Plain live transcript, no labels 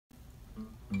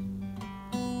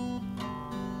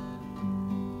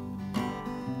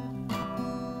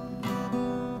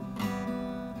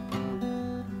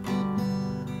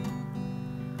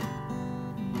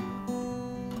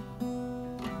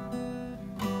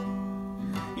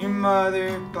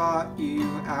mother bought you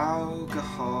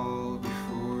alcohol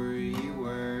before you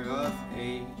were of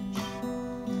age,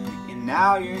 and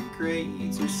now your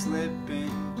grades are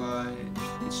slipping, but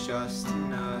it's just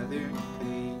another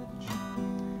page.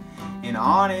 And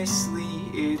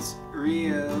honestly, it's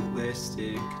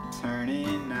realistic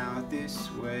turning out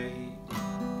this way,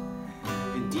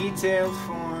 a detailed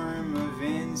form of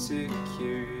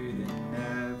insecure that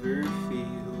never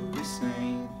feel the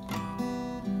same.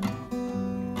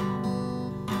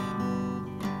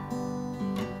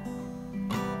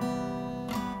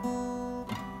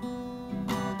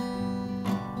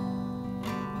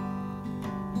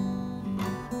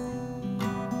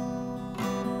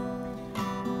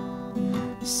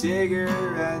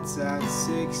 Cigarettes at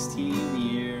 16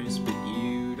 years, but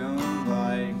you don't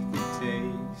like the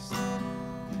taste.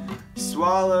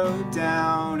 Swallow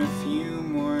down a few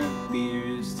more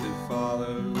beers to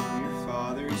follow your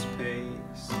father's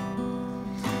pace.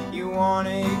 You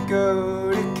wanna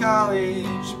go to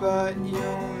college, but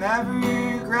you'll never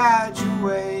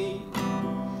graduate.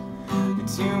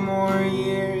 2 more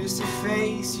years to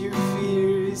face your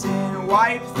fears and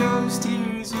wipe those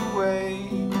tears away.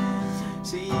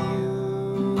 So you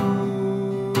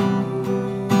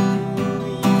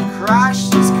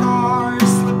crashed his car,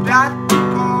 slipped at the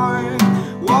bar,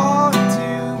 walked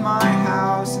to my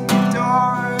house in the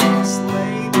dark,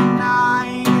 late at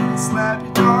night and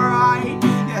slept alright.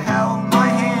 You held my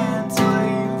hand till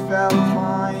you felt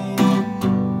mine.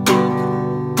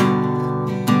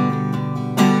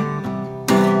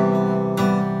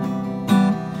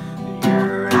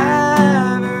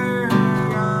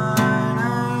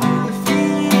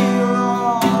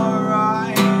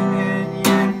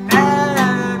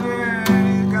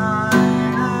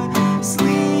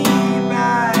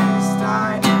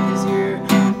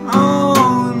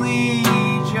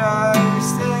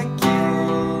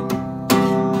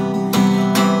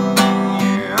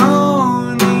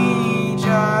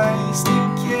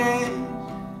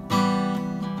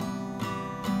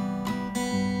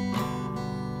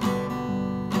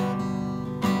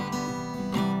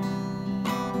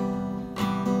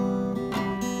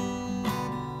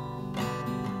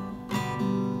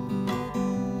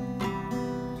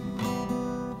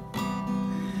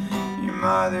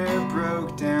 Mother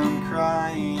broke down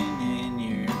crying in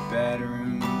your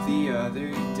bedroom the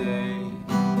other day.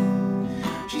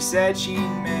 She said she'd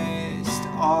missed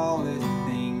all the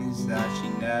things that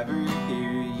she'd never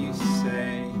hear you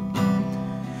say.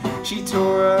 She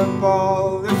tore up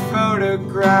all the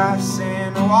photographs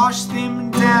and washed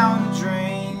them down the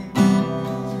drain.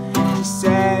 She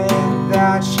said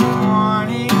that she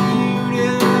wanted you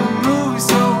to move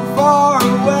so far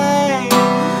away,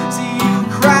 so you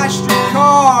crashed your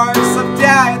car, slept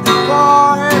at the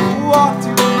bar, walked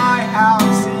to my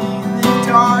house in the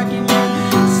dark, and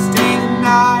you stayed the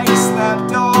night,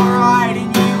 slept alright,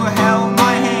 and you held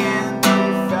my hand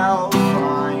and it felt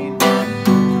fine.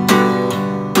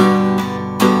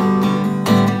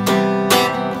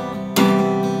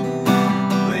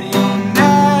 But you'll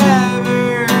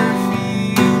never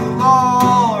feel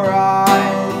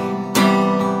alright,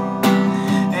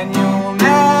 and you'll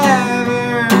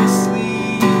never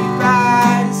sleep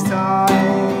as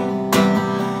tight,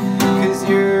 'cause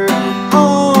you're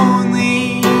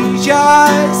only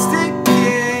just a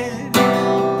kid.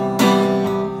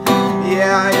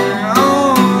 Yeah, you're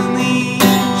only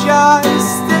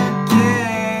just a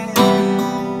kid.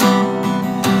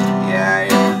 Yeah,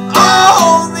 you're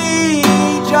only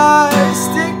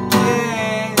just a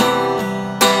kid.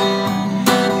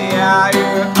 Yeah,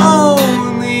 you're only